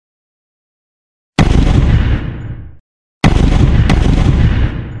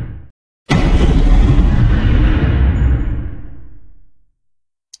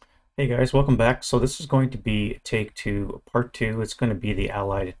Hey guys, welcome back. So this is going to be take two, part two. It's going to be the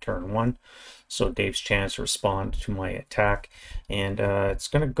Allied turn one. So Dave's chance to respond to my attack. And it's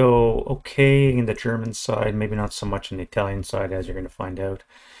going to go okay in the German side, maybe not so much in the Italian side, as you're going to find out.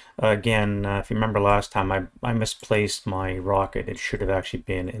 Again, if you remember last time, I misplaced my rocket. It should have actually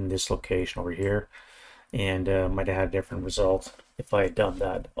been in this location over here. And might have had a different result if I had done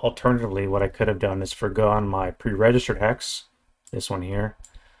that. Alternatively, what I could have done is forgone my pre-registered hex, this one here,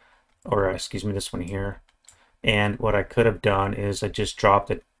 or excuse me, this one here. And what I could have done is I just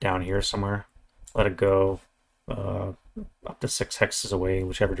dropped it down here somewhere, let it go up to 6 hexes away,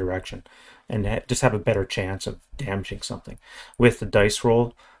 whichever direction, and just have a better chance of damaging something. With the dice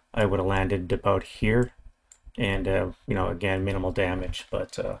roll, I would have landed about here, and you know, again, minimal damage.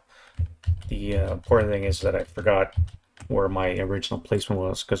 But the important thing is that I forgot where my original placement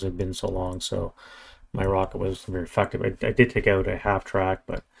was because it had been so long. So my rocket was very effective. I did take out a half track,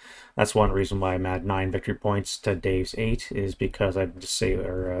 but that's one reason why I'm at 9 victory points to Dave's 8, is because I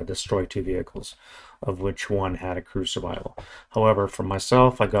destroyed 2 vehicles, of which one had a crew survival. However, for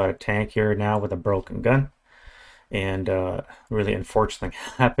myself, I got a tank here now with a broken gun, and really unfortunate thing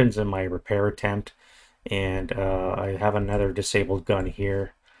happens in my repair attempt, and I have another disabled gun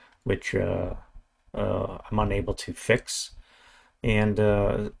here, which I'm unable to fix. And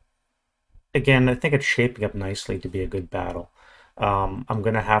again, I think it's shaping up nicely to be a good battle. I'm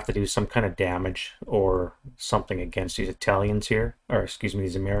going to have to do some kind of damage or something against these Italians here, or excuse me,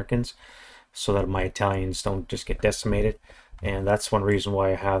 these Americans, so that my Italians don't just get decimated. And that's one reason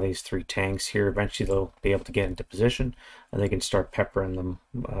why I have these 3 tanks here. Eventually they'll be able to get into position and they can start peppering them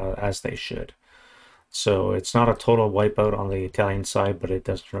as they should. So it's not a total wipeout on the Italian side, but it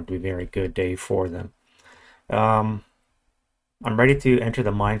does turn out to be a very good day for them. Um, I'm ready to enter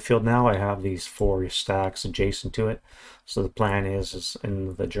the minefield now. I have these 4 stacks adjacent to it. So the plan is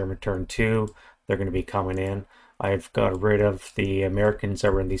in the German turn 2, they're going to be coming in. I've got rid of the Americans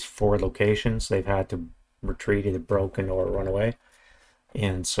that were in these 4 locations. They've had to retreat, either broken or run away.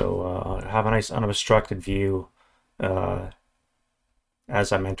 And so I have a nice unobstructed view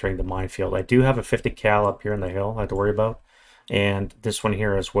as I'm entering the minefield. I do have a 50 cal up here in the hill I have to worry about. And this one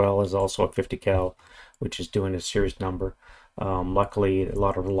here as well is also a 50 cal, which is doing a serious number. Luckily, a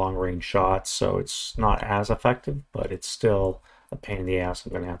lot of long range shots, so it's not as effective, but it's still a pain in the ass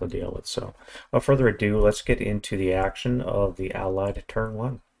I'm going to have to deal with. So, without further ado, let's get into the action of the Allied turn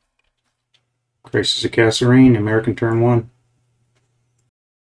 1. Crisis of Kasserine, American turn 1.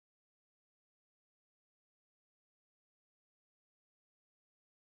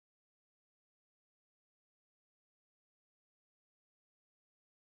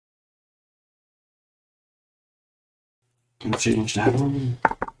 Can change that one.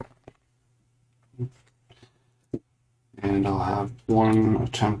 And I'll have 1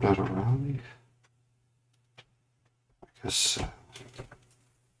 attempt at a rally. I guess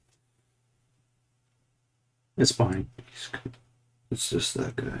It's fine. it's just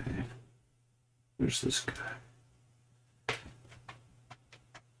that guy. There's this guy.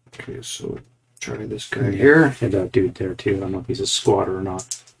 Okay, so try this guy here. And that dude there too. I don't know if he's a squatter or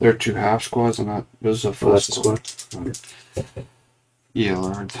not. There are 2 half squads, and that was a full that's a squad. squad. Yeah,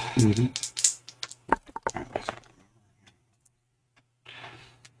 Lord. Mm-hmm.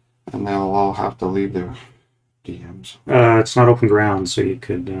 And they'll all have to leave their DMs. It's not open ground, so you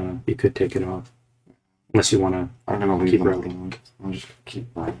could take it off, unless you want to. I'm gonna leave keep them routing. alone. I'll just keep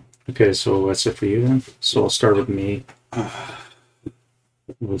running. Okay, so that's it for you then. So I'll start with me.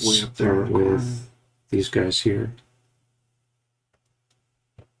 We'll Way up there start with these guys here.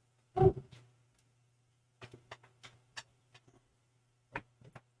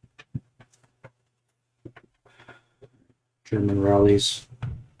 German rallies.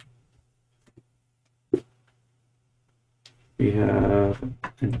 We have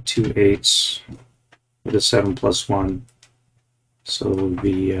 2 8s with a 7+1, so it would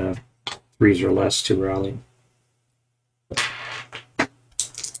be 3s or less to rally.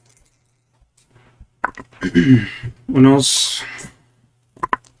 Unos.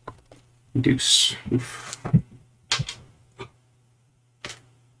 Deuce. Oof.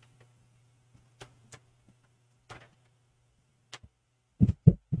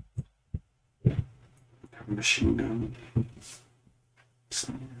 Machine gun.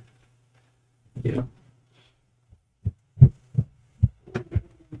 Yeah.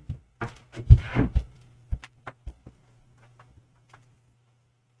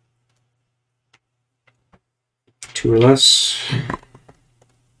 Two or less.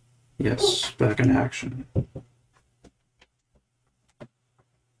 Yes, back in action.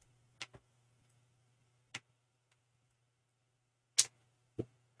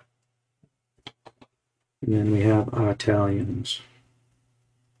 And then we have Italians.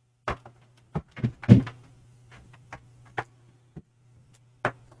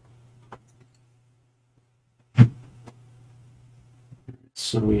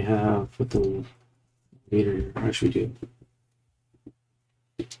 So we have with the leader, actually do.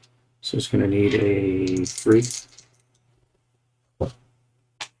 So it's going to need a 3.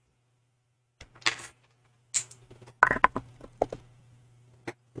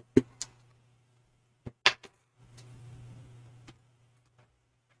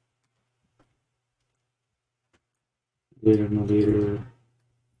 Leader, no leader.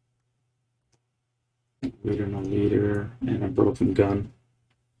 Leader, no leader. And a broken gun.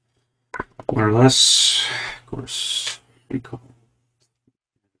 One or less. Of course, we call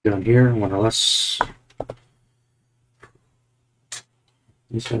gun here. One or less.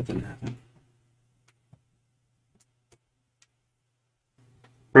 This didn't happen.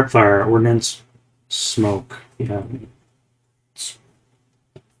 Prep fire, ordnance, smoke. Yeah.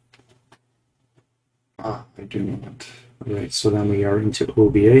 I do not. Alright, so then we are into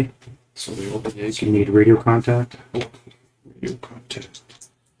OBA. So the OBA So you need radio contact. radio contact.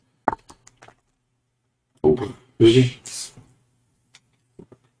 Oh, Uzi.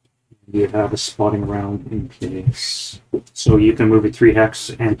 You have a spotting round in place. So you can move it 3 hex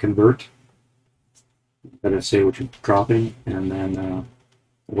and convert. Gotta say what you're dropping, and then,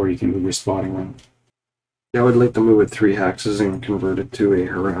 or you can move your spotting round. yeah, I would like to move it 3 hexes and convert it to a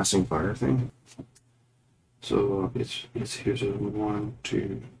harassing fire thing. So it's here's a 1,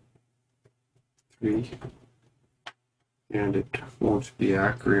 2, 3, and it won't be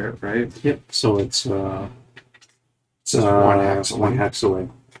accurate, right? Yep. So it's It says 1 hex away. 1 hex away.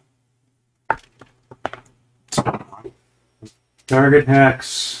 Target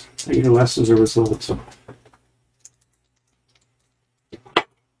hex. 8 or less as a result.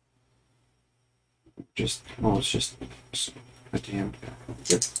 Just at the end.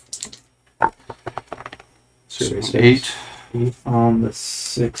 Yep. So 8. On the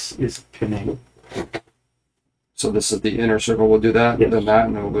 6 is pinning. So this is the inner circle. We'll do that, Yeah. then that,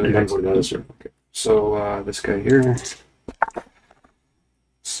 and then we'll go And then to go to the other circle. Okay. So this guy here,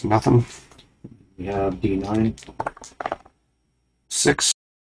 it's nothing. We have D9. 6.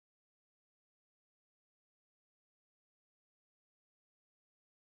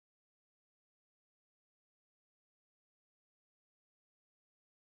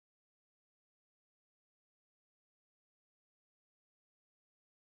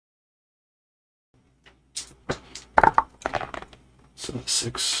 So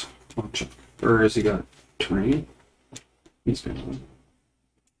 6. I'll check. Or has he got terrain? He's got one.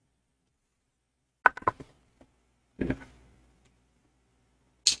 Yeah.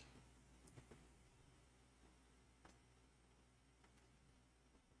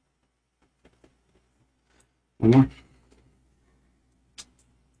 One more.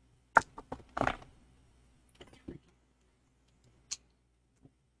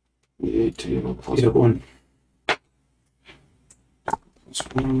 8 table plus You have 1. plus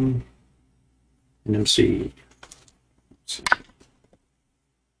 1. An MC.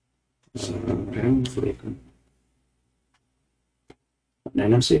 Pen.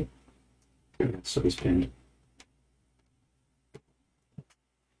 An MC? Yeah, so he's pinned.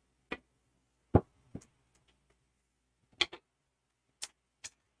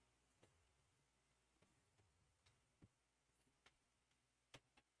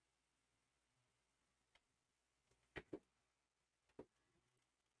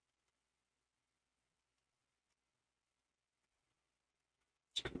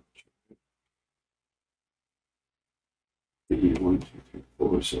 The 1, 2, 3,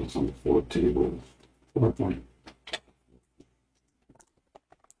 4. So it's on the 4 table. 4 point.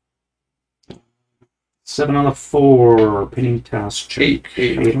 7 on the 4. Pinning task check.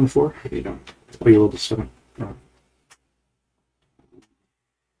 8 on the 4? 8 on. Oh, you rolled a 7. Oh.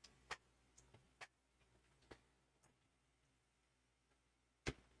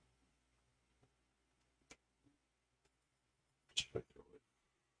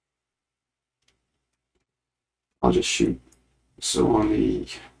 I'll just shoot. So on the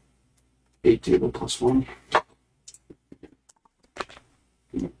 8 table plus 1.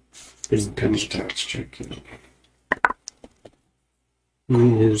 Pinning Penny task. tax check.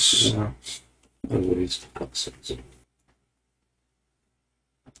 He is always got 6.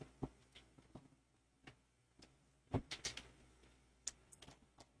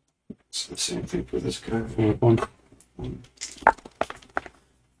 It's the same thing for this guy. 1.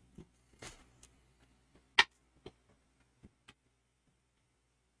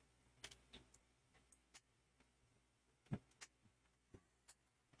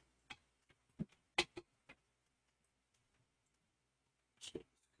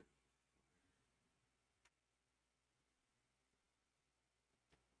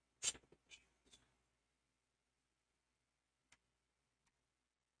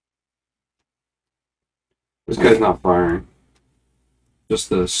 This guy's not firing. Just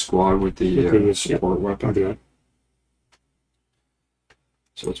the squad with the support weapon. Yeah.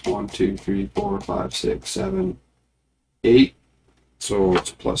 So it's 1, 2, 3, 4, 5, 6, 7, 8. So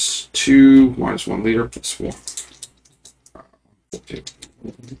it's +2, -1 liter, +4. Okay.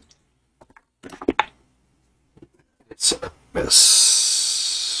 It's a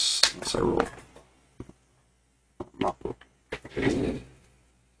miss. Unless I roll. Not roll. Okay.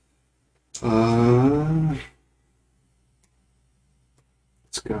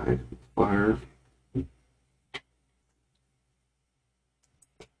 This guy fire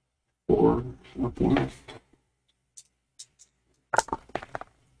 4 up 1.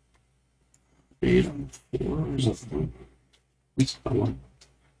 8 on 4 or something. It's that one.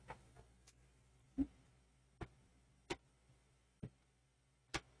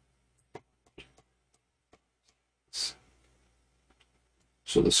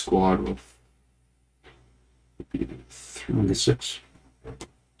 So the squad will be 3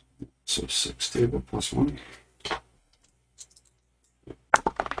 So 6 table +1.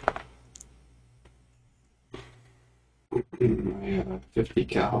 Yeah, 50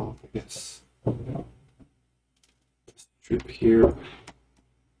 cal, I guess. Troop here.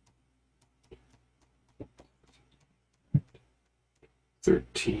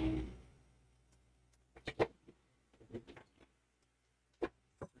 $13.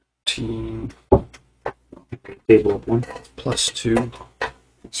 Table of 1. +2.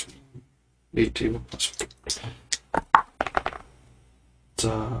 8 table +1. It's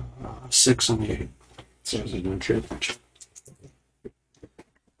 6 on the 8. So is it no trip?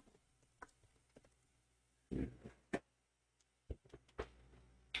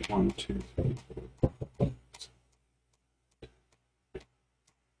 1, 2, 3, 4.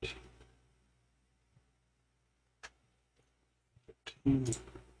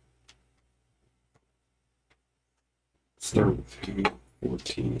 Start with him.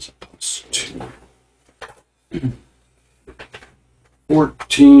 14 is a +2.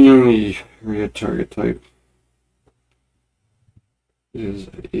 14, the area target type is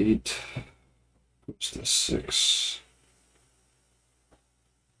 8. Goes to 6.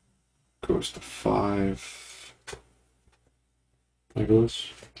 Goes to 5.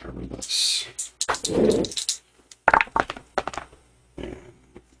 Legolas. Careless. And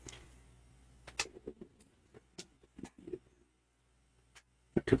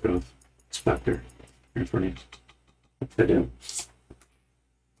I took it off. It's back there. In front of you. Upside down.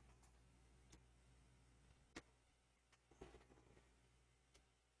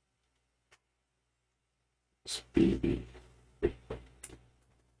 it's BB.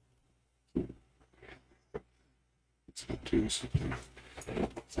 It's not doing something.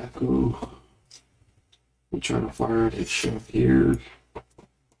 Echo. We'll try to fire it. Hit shove here.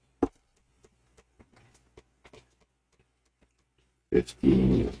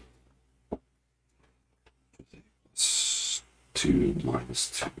 15. +2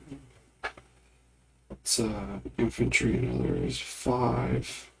 -2. It's infantry and others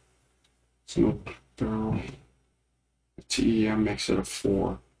 5. It's no barrel. TEM makes it a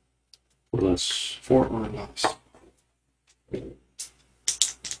 4. Or less. 4 or less.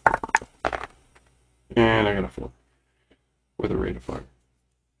 And I got a 4 with a rate of fire.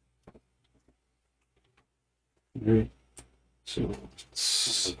 Alright. So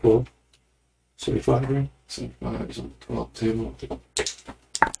it's 12. 75, right? 75 is on the 12 table.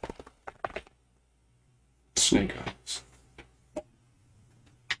 Snake eyes.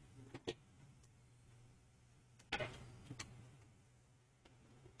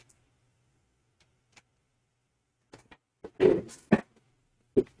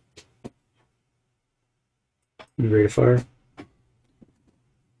 You ready to fire?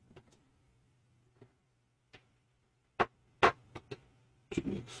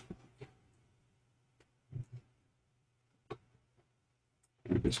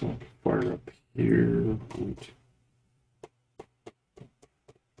 I guess I'll fire up here.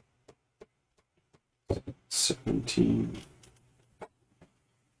 17.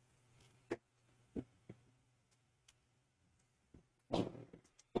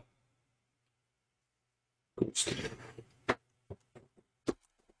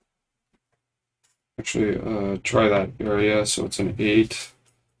 Actually, try that area. So it's an 8.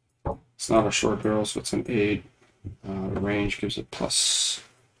 It's not a short barrel, so it's an 8. Range gives it +2.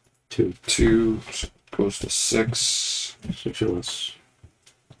 2 goes to 6. 6 or less.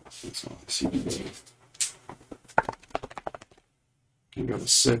 It's not CBD. I got a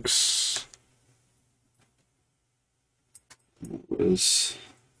 6. Was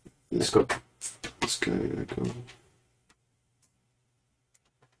this guy? I go.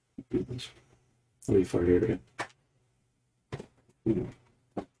 Do this. What do you fire here? Yeah.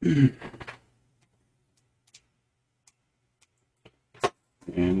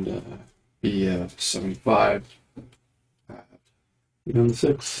 And B 75. You on the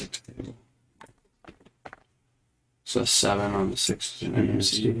 6? Table. So 7 on the 6th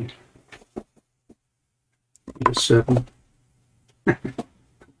MC. The 7.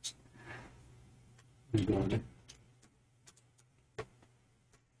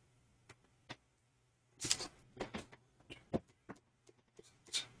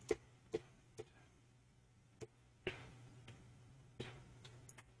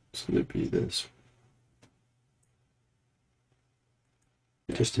 It's going to be this.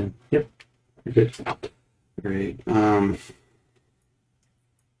 Just in. Yep. You're good. Great. That's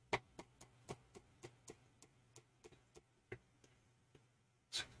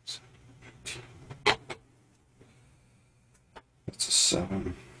a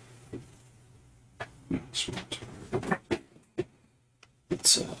 7. No, it's not.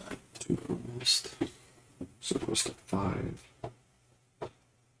 It's 2 almost. So it goes to 5.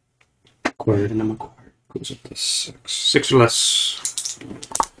 Acquired. And I'm acquired. Goes up to 6. 6 or less.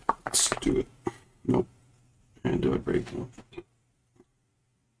 Let's do it. Nope. And do a break now.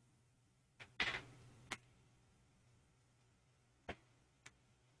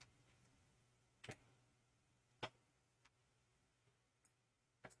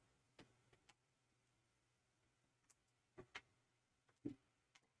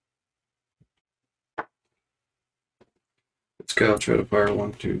 Let's go. I'll try to fire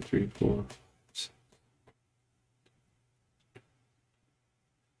 1, 2, 3, 4.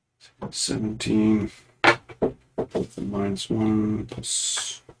 17 with the -1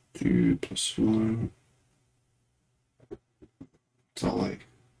 plus 2 plus 1. That's all I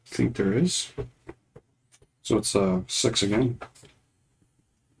think there is. So it's 6 again.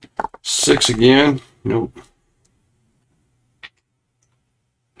 6 again. Nope.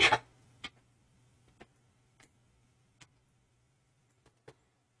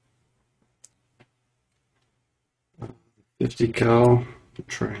 $50 cal.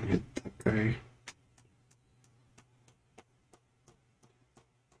 Try and hit that guy.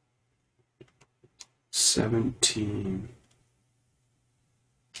 $17.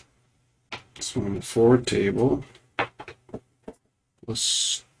 So on the forward table,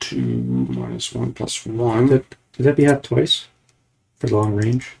 plus 2 minus 1 plus 1. Did that be out twice for long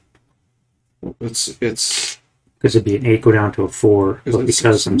range? It's because it'd be an 8 go down to a 4, but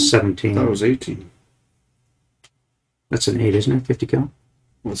because I'm 17. That was 18. That's an 8, isn't it? 50 cal?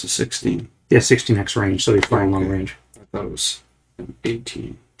 Well, it's a 16. Yeah, 16x range, so you're flying long range. I thought it was an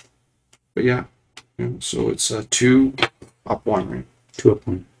 18. But yeah, so it's 2 up 1, right? 2 up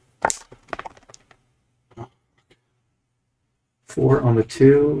 1. 4 on the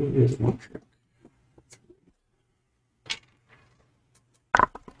 2 is 1 trick.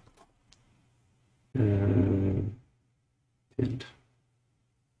 Pinned.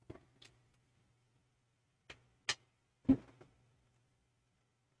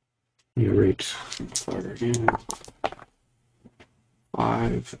 You're right. Fire again.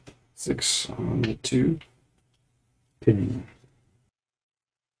 5, 6 on the 2. Pinning.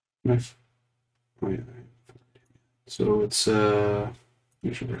 Nice. Oh, yeah. So it's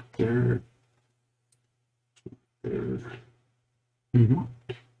usually right there. There.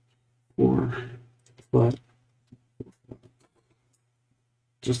 4. Flat.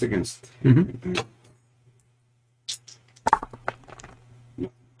 Just against.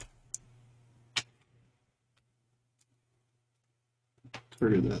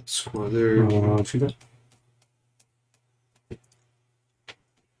 Target that square there. See that?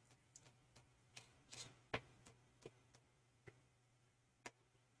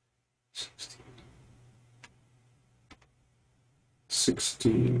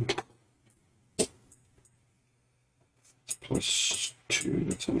 $16 plus 2,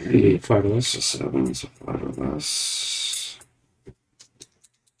 that's an 8. 5 or less. That's a 7, so 5 or less.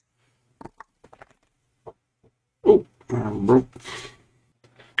 Oh, I'm broke.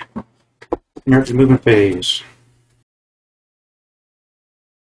 You're at the movement phase.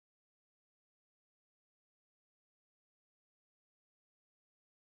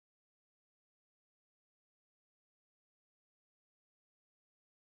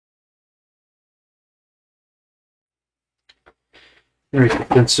 Very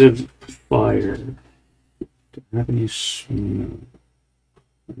defensive fire. Do I have any snow?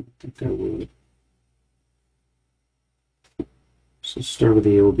 I don't think I would. So start with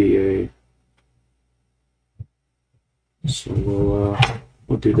the OBA. So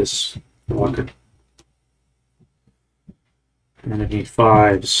we'll do this rocket. And I need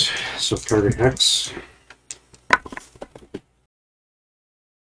 5s. So target hex.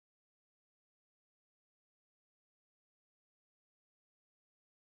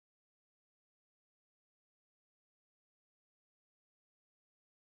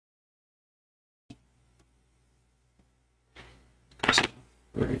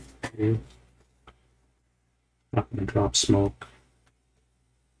 Right. Okay. Not gonna drop smoke.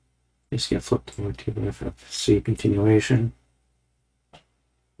 Just get flipped over to FFC continuation.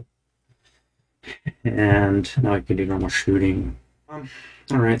 And now I can do normal shooting.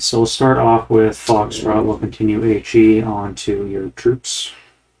 Alright, so we'll start off with Foxtrot. We'll continue HE onto your troops.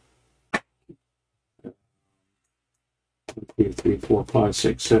 1, 2, 3, 4, 5,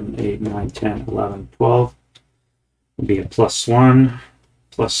 6, 7, 8, 9, 10, 11, 12. Will be a +1,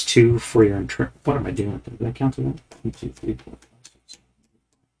 +2 for your intro. What am I doing? Did I count to that? 1, 2, 3, 4, 5, 6.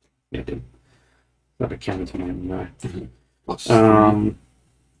 Yeah, I did. Thought I counted to my +3,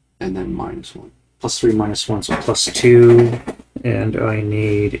 and then -1. +3, -1, so +2. And I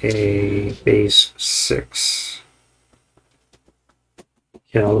need a base 6.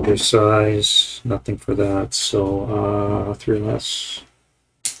 Caliber size, nothing for that. So 3 less,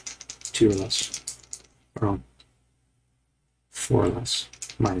 2 less, wrong, 4 less,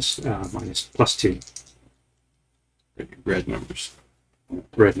 minus +2. Red numbers.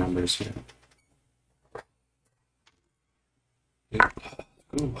 Red numbers, yeah.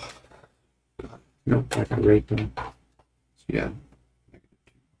 Ooh. Nope, I can rate them. Yeah.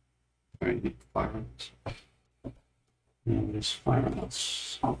 I need 5 rounds. And there's 5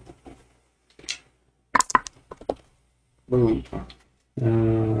 rounds. Boom.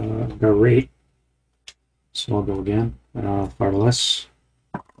 Got rate. So I'll go again. 5 less.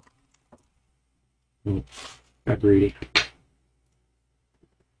 Ooh, got greedy.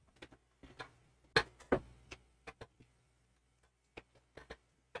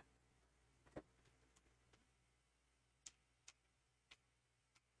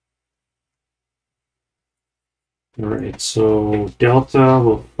 Alright, so Delta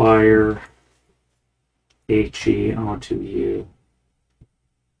will fire HE onto you.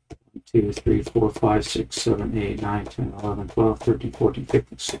 1, 2, 3, 4, 5, 6, 7, 8, 9, 10, 11, 12, 13, 14,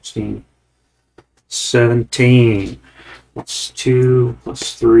 15, 16, 17. Plus 2,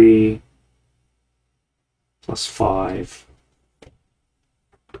 plus 3, plus 5.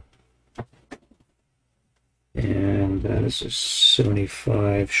 And that is a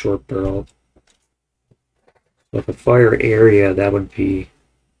 75 short barrel. So the fire area, that would be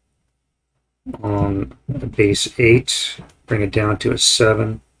on a base 8, bring it down to a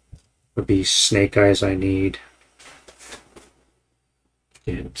 7, would be snake eyes I need.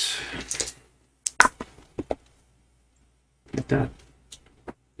 Get that.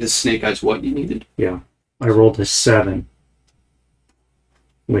 Is snake eyes what you needed? Yeah, I rolled a 7,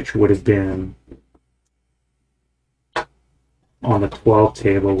 which would have been on the 12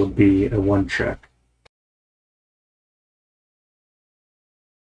 table would be a 1 check.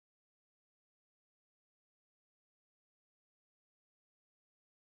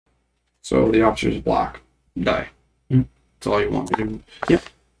 So the officer's black. Die. Mm. That's all you want to do. Yep.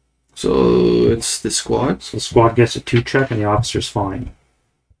 So it's the squad. So the squad gets a 2 check and the officer's fine.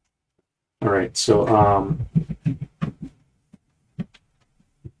 Alright, so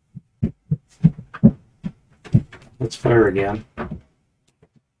let's fire again.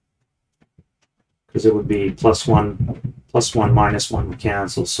 Because it would be +1, -1 would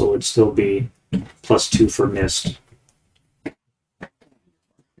cancel, so it would still be +2 for missed.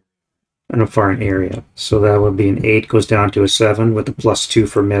 And a firing area. So that would be an 8 goes down to a 7 with a +2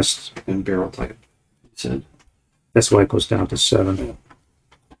 for missed. And barrel type. You said. That's why it goes down to 7.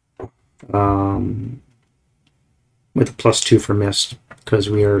 With a +2 for missed, because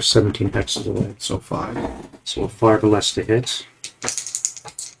we are 17 hexes away. So 5. So 5 or less to hit.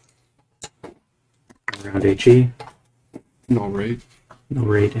 Around HE. No rate. No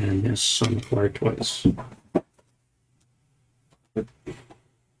rate and miss on the fire twice.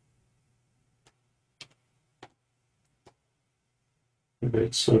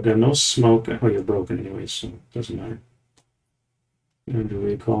 Alright, so I've got no smoke. Oh, you're broken anyway, so it doesn't matter. And to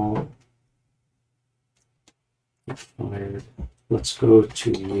recall. Fired. Let's go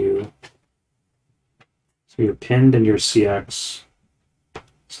to you. So you're pinned and you're CX.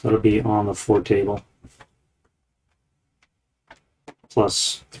 So that'll be on the 4 table.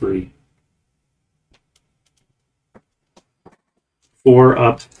 +3. 4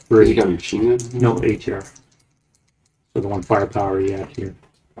 up 3. You got a machine gun? No, ATR. So for the 1 firepower you add here.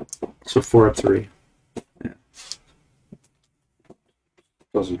 So 4 up 3. Yeah.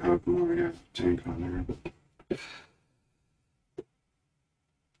 Doesn't have my tank on there, but.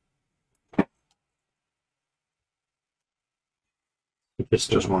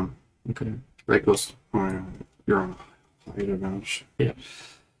 Just one. Okay. That goes. You're on height advantage. Yeah.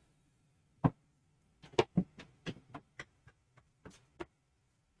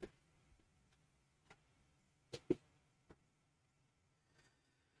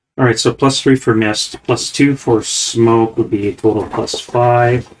 All right, so +3 for mist, +2 for smoke would be a total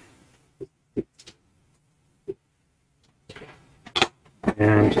 +5.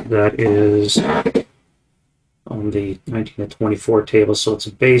 And that is on the 19 to 24 table, so it's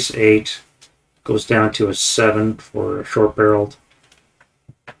a base 8, goes down to a 7 for short barreled.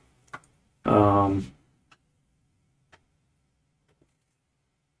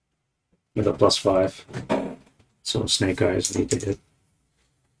 With a +5. So snake eyes need to hit.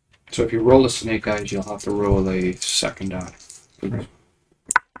 So if you roll a snake eyes, you'll have to roll a second die. Right.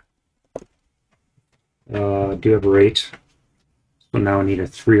 Do you have a rate? So now I need a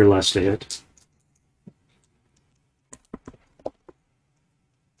 3 or less to hit.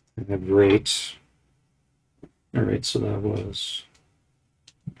 I have rate. Alright, so that was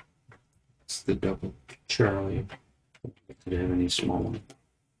It's the double. Charlie. Did I have any small one?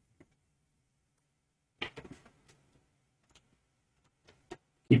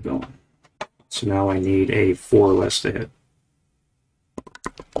 Keep going. So now I need a 4 or less to hit.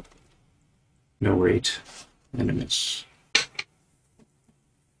 No rate. And a miss.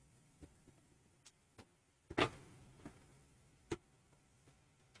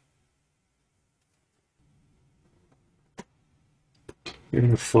 You're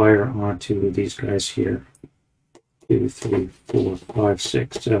going to fire onto these guys here. 2, 3, 4, 5,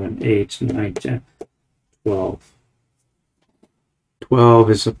 6, 7, 8, 9, 10, 12. 12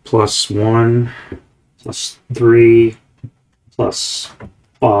 is a +1, +3,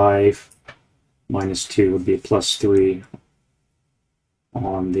 +5, -2 would be a +3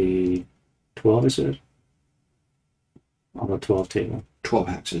 on the 12, is it? On the 12 table. 12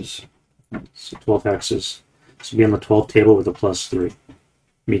 hexes. So 12 hexes. So be on the 12 table with a +3.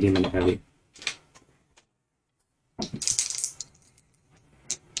 Medium and heavy.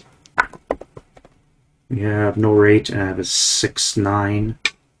 We have no rate, and I have a 6-9.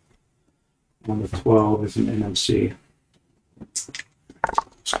 On the 12 is an NMC.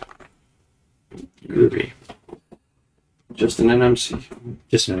 Groovy. Just an NMC.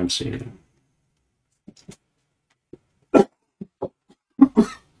 Just an NMC.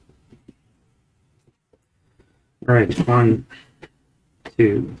 All right, 1,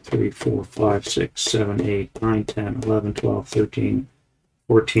 2, 3, 4, 5, 6, 7, 8, 9, 10, 11, 12, 13,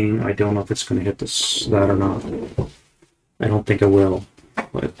 14. I don't know if it's going to hit this that or not. I don't think it will,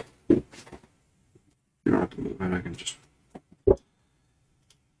 but You don't have to move it. I can just.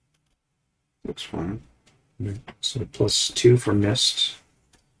 Looks fine. so +2 for mist,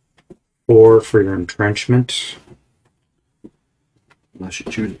 4 for your entrenchment. Unless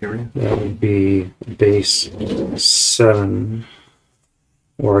you choose area. That would be base 7,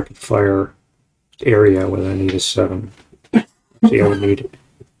 or I could fire area where I need a 7. See, I would need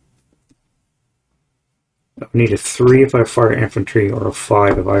a 3 if I fire infantry, or a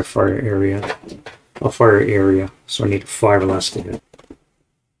 5 if I fire area. I'll fire area, so I need a 5 or less to hit.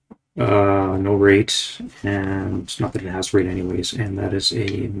 No rate, and not that it has rate anyways, and that is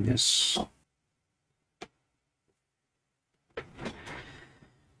a miss.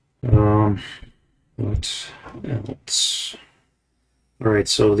 What else? Alright,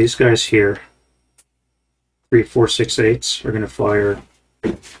 so these guys here, 3, 4, 6, 8s, are going to fire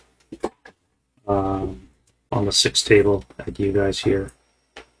on the 6 table at you guys here.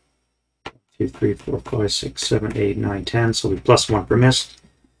 2, 3, 4, 5, 6, 7, 8, 9, 10. So we +1 per mist.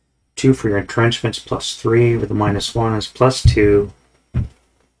 2 for your entrenchments, +3 with a -1 is +2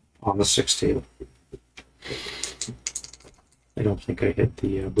 on the 6 table. I don't think I hit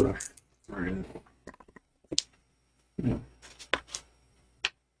the brush. Alright. No.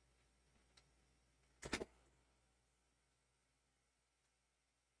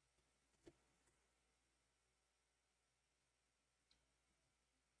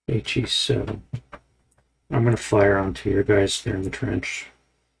 HE7. I'm going to fire onto your guys there in the trench.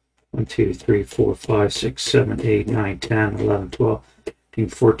 1, 2, 3, 4, 5, 6, 7, 8, 9, 10, 11, 12, 13,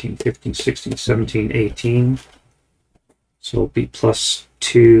 14, 15, 16, 17, 18. So it'll be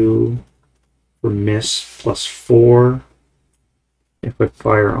 +2 for miss, +4. If I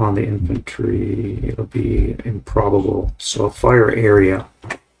fire on the infantry, it'll be improbable. So I'll fire area.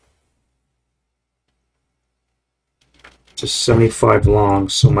 to 75 long,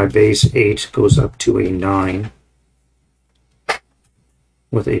 so my base 8 goes up to a 9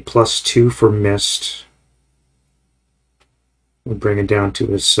 with a +2 for missed. We'll bring it down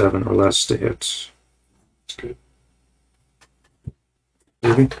to a 7 or less to hit. That's good.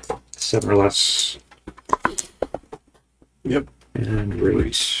 Maybe 7 or less. Yep. And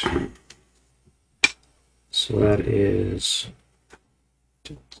rate. So that is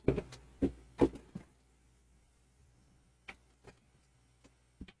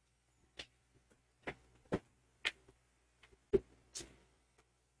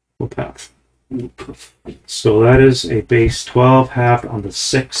half. So that is a base 12 halved on the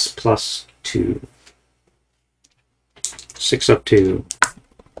 6 plus 2. 6 up 2.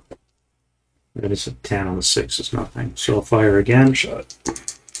 That is a 10 on the 6 is nothing. So I'll fire again. Shot.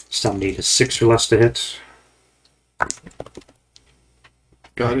 Still need a 6 or less to hit.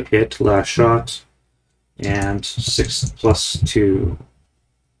 Got it. Hit, last shot. And 6 plus 2.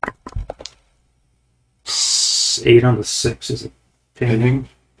 8 on the 6 is a ping.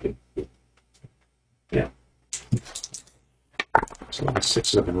 Yeah. So that's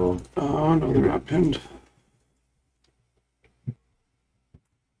 6 up and roll. Oh, no, they're not pinned.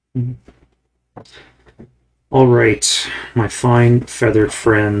 All right, my fine feathered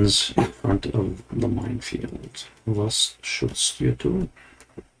friends in front of the minefield. Was shoots you to?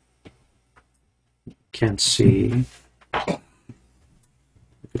 Can't see. I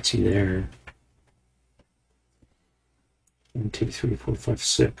could see there. 1, 2, 3, 4, 5,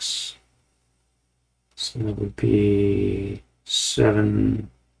 6. So that would be 7.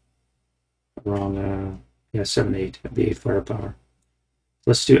 Around, yeah, 7, 8. That'd be 8 firepower.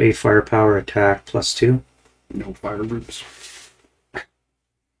 Let's do 8 firepower attack +2. No fire groups.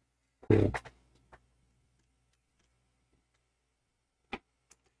 Yeah.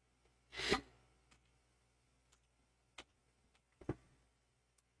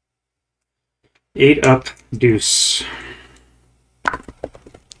 Eight up, deuce.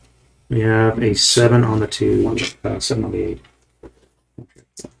 We have a 7 on the 2, 7 on the 8.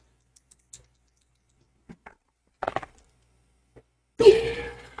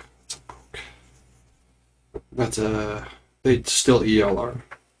 That's a. They still ELR.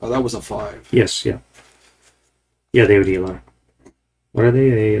 Oh, that was a 5. Yes, yeah. Yeah, they would ELR. What are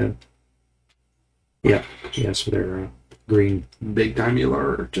they? Yeah, yeah, so they're green. Big time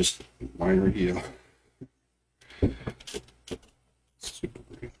ELR or just minor EL? Super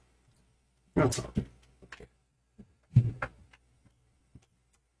green. That's all.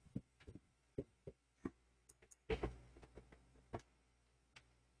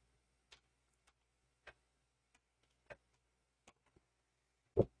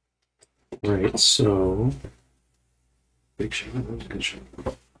 Right, so Big shot. That was a good shot.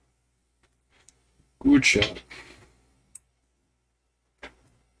 Good shot.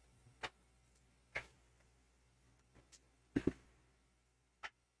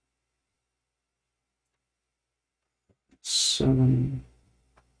 seven,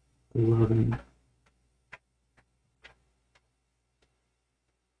 11.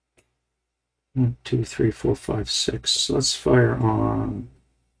 One, two, three, four, five, 6. So let's fire on.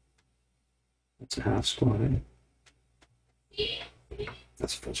 That's a half squad.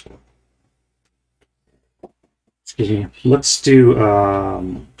 That's a full squad. Excuse me. Let's do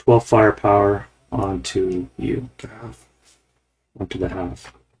 12 firepower onto you. The half. Onto the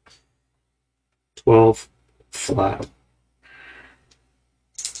half. 12 flat.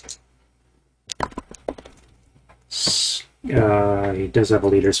 He does have a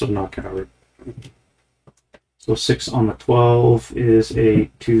leader, so not coward. So 6 on the 12 is a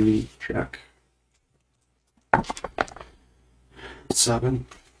 2 check. 7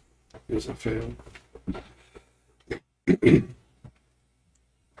 is a fail.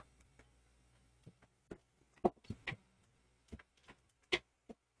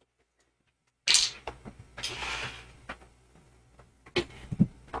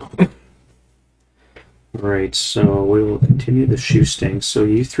 Right, so we will continue the shoe sting. So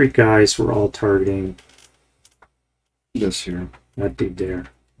you 3 guys were all targeting This here. that dude there.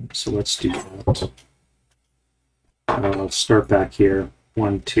 So let's do that. I'll start back here.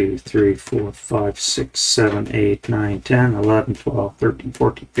 1, 2, 3, 4, 5, 6, 7, 8, 9, 10, 11, 12, 13,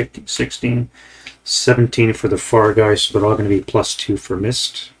 14, 15, 16, 17 for the far guys. So they're all going to be +2 for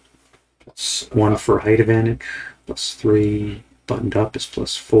missed. That's 1 for height advantage. +3. Buttoned up is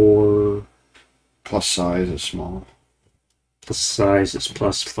 +4. plus size is small. The size is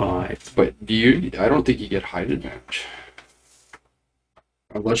 +5. But do you? I don't think you get height advantage.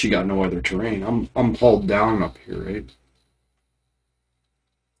 Unless you got no other terrain. I'm hauled down up here, right?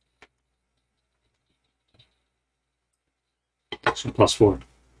 So +4.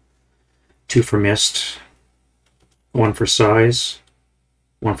 2 for missed, 1 for size,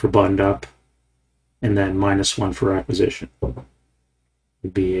 1 for buttoned up, and then -1 for acquisition.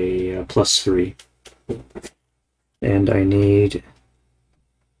 Would be a +3. And I need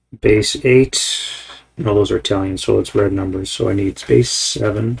base 8. No, those are Italian, so it's red numbers. So I need base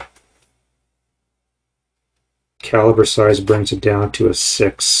 7. Caliber size brings it down to a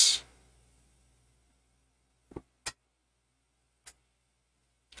 6.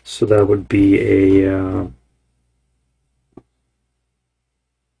 So that would be a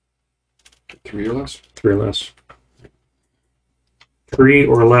 3 or less. 3 or less. 3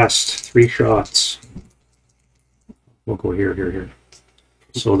 or less. 3 shots. We'll go here, here, here.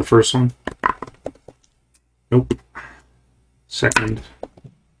 So the first one. Nope. Second.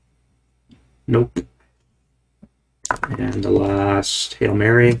 Nope. And the last Hail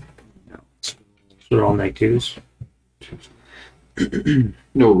Mary. So they're all -2s.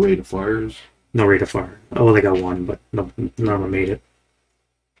 No rate of fires. No rate of fire. Oh, they got 1, but none of them made it.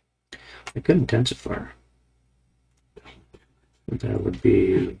 I could intensify. That would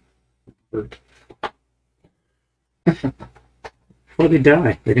be. Well, they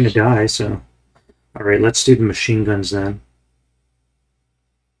die. They're gonna die. So, all right. Let's do the machine guns then.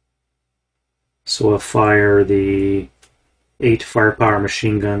 So I'll fire the 8 firepower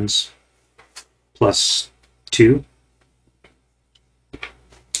machine guns +2.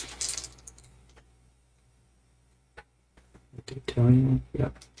 Did I tell you?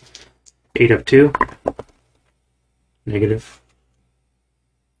 Yep. 8 up 2. Negative.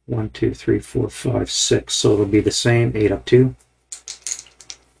 1, 2, 3, 4, 5, 6. So it'll be the same. 8 up 2.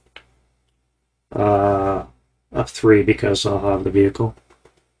 Up 3 because I'll have the vehicle.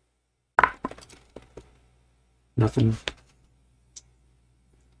 Nothing.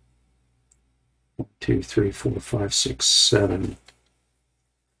 1, 2, 3, 4, 5, 6, 7.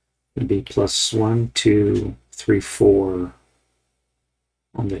 It'd be +1, 2, 3, 4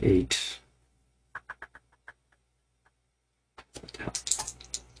 on the 8.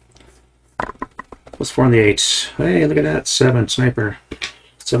 +4 on the 8. Hey, look at that. 7 sniper.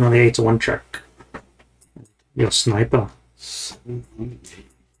 7 on the 8's a 1 check. Yo, sniper. 7 on the 8.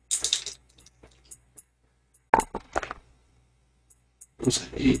 What's that?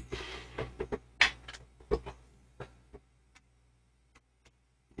 8.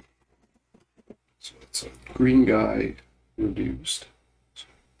 So it's a green guy reduced. So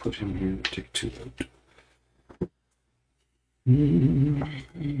put him here to take 2 out.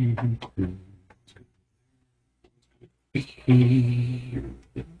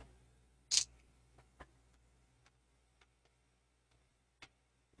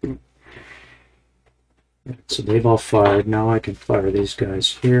 So they've all fired. Now I can fire these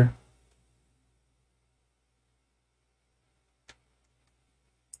guys here.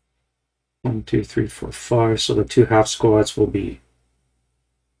 One, 2, 3, 4, 5. So the 2 half squads will be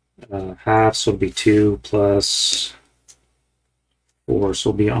half, so it'll be 2 plus 4. So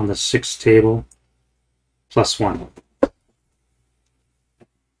it'll be on the 6th table +1.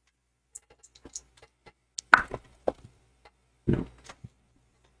 No.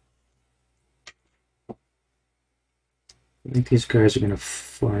 I think these guys are going to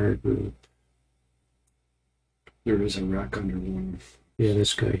fire group. There is a rack under one. Yeah,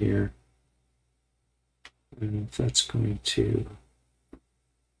 this guy here. I don't know if that's going to.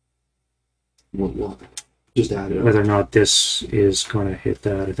 We'll just add it up. Whether or not this is going to hit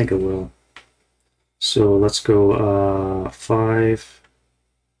that, I think it will. So let's go 5,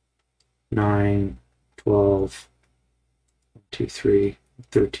 9, 12, 1, 2, 3,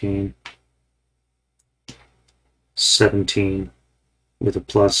 13, 17 with a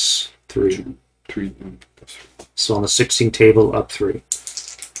 +3. 3. So on the 16 table, up 3.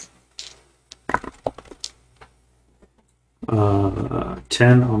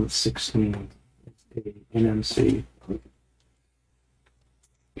 10 on the 16. NMC.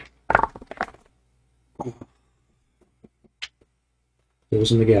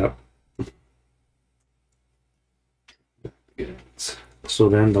 Closing the gap. So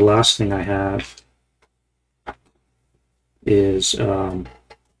then the last thing I have is oh,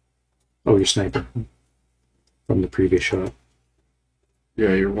 your sniper from the previous shot.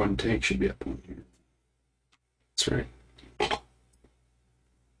 Yeah, your 1 tank should be up on here. That's right.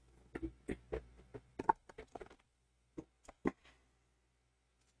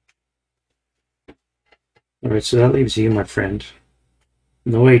 All right, so that leaves you, my friend.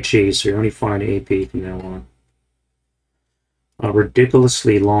 No HE, so you're only firing AP from now on. A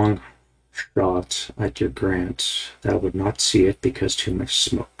ridiculously long shot at your Grant. That would not see it because too much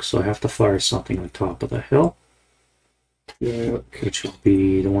smoke. So I have to fire something on top of the hill. Yeah. which will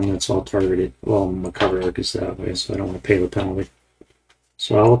be the one that's all targeted. Well, my cover arc is that way, so I don't want to pay the penalty.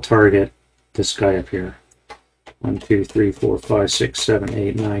 So I'll target this guy up here. 1, 2, 3, 4, 5, 6, 7,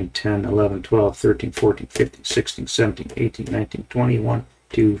 8, 9, 10, 11, 12, 13, 14, 15, 16, 17, 18, 19, 20, 1,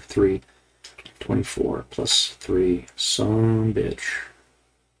 2, 3, 24 plus 3. Some bitch.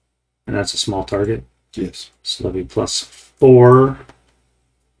 And that's a small target. Yes. So that'll be plus 4.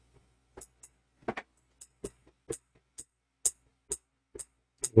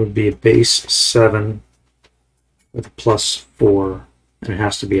 Would be a base 7 with a plus 4. And it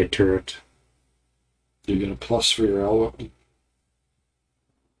has to be a turret. You get a plus for your L weapon.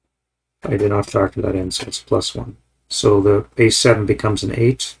 I did not factor that in, so it's plus 1. So the base 7 becomes an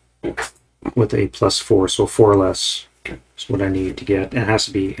 8 with a plus 4, so 4 less is what I need to get. And it has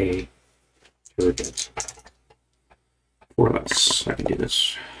to be a turret. 4 less. I can do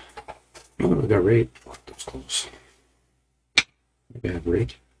this. Oh, we got rate. That was close. Maybe I have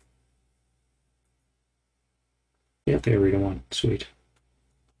rate. Yeah, they have rate on 1. Sweet.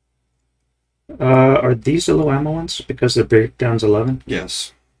 Are these the low ammo ones? Because the breakdown's 11?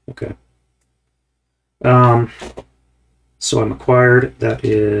 Yes. Okay. So I'm acquired. That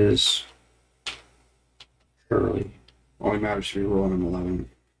is Charlie. Only matters if you're rolling an 11.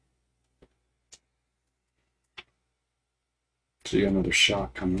 So you got another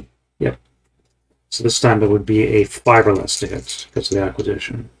shot coming. Yep. So this time it would be a 5 or less to hit because of the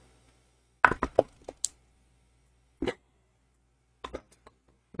acquisition.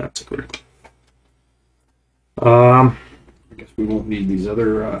 That's a great. I guess we won't need these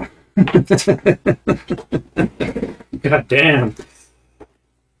other. God damn.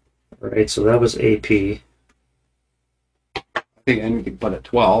 All right, so that was AP. I think anything but a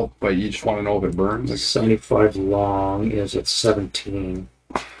 12, but you just want to know if it burns. 75 long is at 17.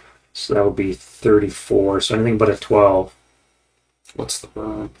 So that would be 34. So anything but a 12 What's the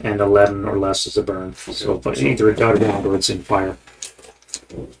burn? and 11 or less is a burn. So if it's either a dot round or it's in fire.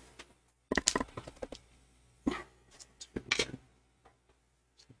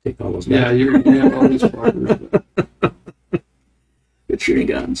 Take all those back. Yeah, you're all these markers. Good shooting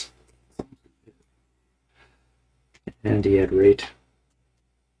guns. And he had rate.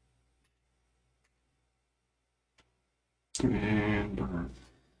 And burn.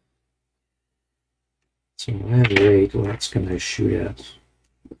 So I have rate. Well, that's going to shoot at.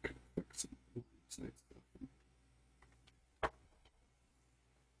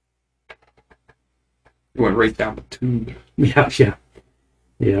 You went right down the tube.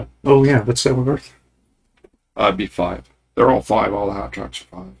 Yeah. Oh, yeah. What's that worth? It'd be 5. They're all 5. All the hot trucks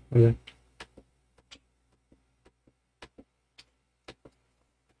are 5. Okay.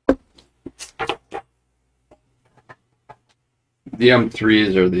 The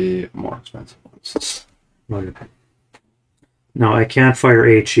M3s are the more expensive ones. Okay. No, I can't fire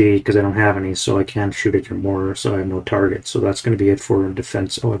HE because I don't have any, so I can't shoot at your mortar, so I have no target. So that's going to be it for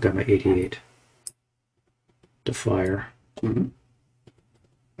defense. Oh, I got my 88 to fire. Mm-hmm.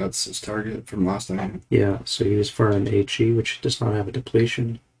 That's his target from last time. Yeah, so he was firing HE, which does not have a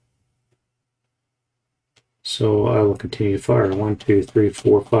depletion. So I will continue to fire. 1, 2, 3,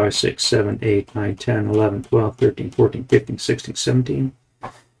 4, 5, 6, 7, 8, 9, 10, 11, 12, 13, 14, 15, 16, 17,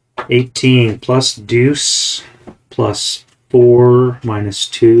 18 plus deuce plus 4 minus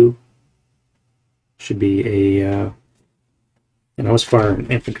 2 should be a. And I was firing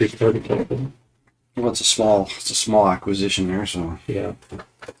infantry target type. Well, it's a small acquisition there, so Yeah.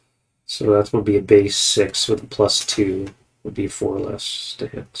 So that's going to be a base 6 with a plus 2 would be 4 less to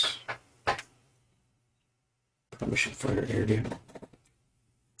hit. Probably should fire area.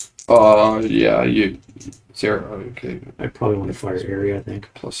 yeah, you 0. Okay, I probably want to fire area, I think.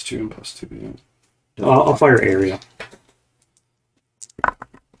 +2 and +2. Yeah. I'll fire area.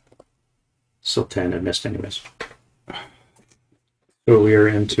 So 10, I missed anyways. So we are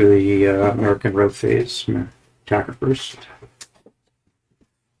into the American road phase. Attacker first.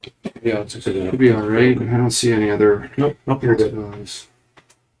 Yeah, it could be all right. I don't see any other. Nope, you're good. guys.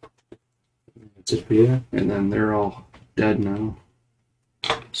 That's it for you. And then they're all dead now.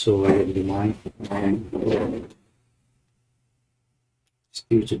 So I had to do mine.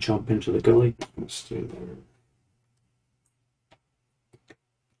 Steve to jump into the gully. Let's stay there.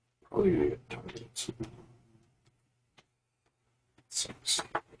 Probably gonna get targets. Sucks.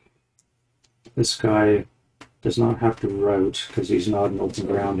 This guy does not have to route because he's not in open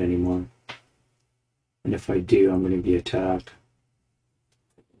ground anymore. And if I do, I'm going to be attacked.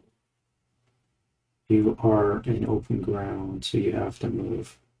 You are in open ground, so you have to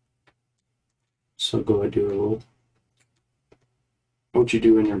move. So go ahead, do a roll. Won't you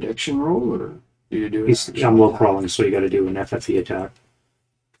do an interdiction roll or? You do I'm low crawling, so you got to do an FFE attack.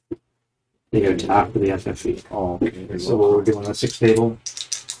 You got to attack with the FFE. Oh, okay. So we're doing a 6 table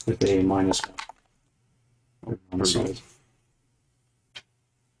with a -1 on the side.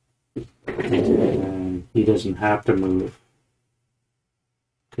 And he doesn't have to move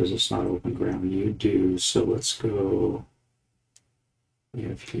because it's not open ground. You do, so let's go. We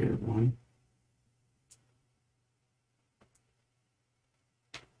have here 1.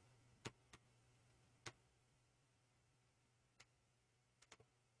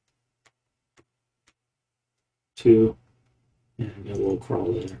 Two, and a little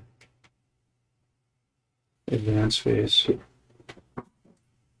crawl there. Advance phase.